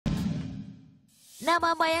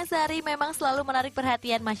Nama Mayangsari memang selalu menarik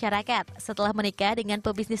perhatian masyarakat setelah menikah dengan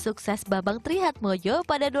pebisnis sukses Babang Trihatmojo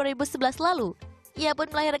pada 2011 lalu. Ia pun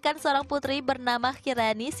melahirkan seorang putri bernama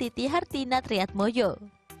Kirani Siti Hartina Trihatmojo.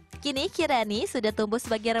 Kini Kirani sudah tumbuh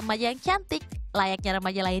sebagai remaja yang cantik. Layaknya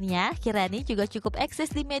remaja lainnya, Kirani juga cukup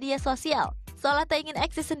eksis di media sosial. Seolah tak ingin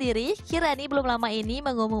eksis sendiri, Kirani belum lama ini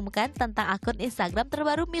mengumumkan tentang akun Instagram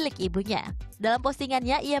terbaru milik ibunya. Dalam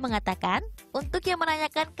postingannya, ia mengatakan, "Untuk yang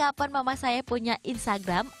menanyakan kapan mama saya punya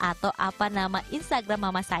Instagram atau apa nama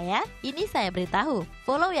Instagram mama saya, ini saya beritahu.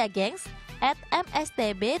 Follow ya gengs,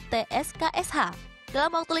 @mstbtsksh."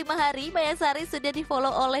 Dalam waktu 5 hari, Mayangsari sudah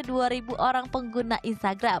di-follow oleh 2.000 orang pengguna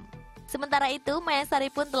Instagram. Sementara itu,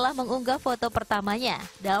 Mayangsari pun telah mengunggah foto pertamanya.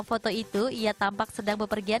 Dalam foto itu, ia tampak sedang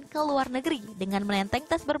bepergian ke luar negeri dengan menenteng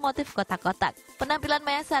tas bermotif kotak-kotak. Penampilan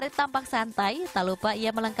Mayangsari tampak santai, tak lupa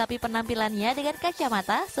ia melengkapi penampilannya dengan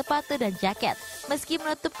kacamata, sepatu, dan jaket. Meski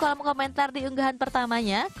menutup kolom komentar di unggahan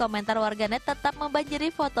pertamanya, komentar warganet tetap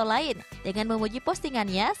membanjiri foto lain dengan memuji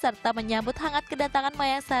postingannya serta menyambut hangat kedatangan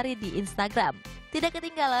Mayangsari di Instagram. Tidak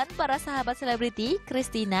ketinggalan, para sahabat selebriti,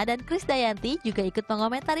 Christina dan Krisdayanti juga ikut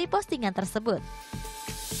mengomentari postingan tersebut.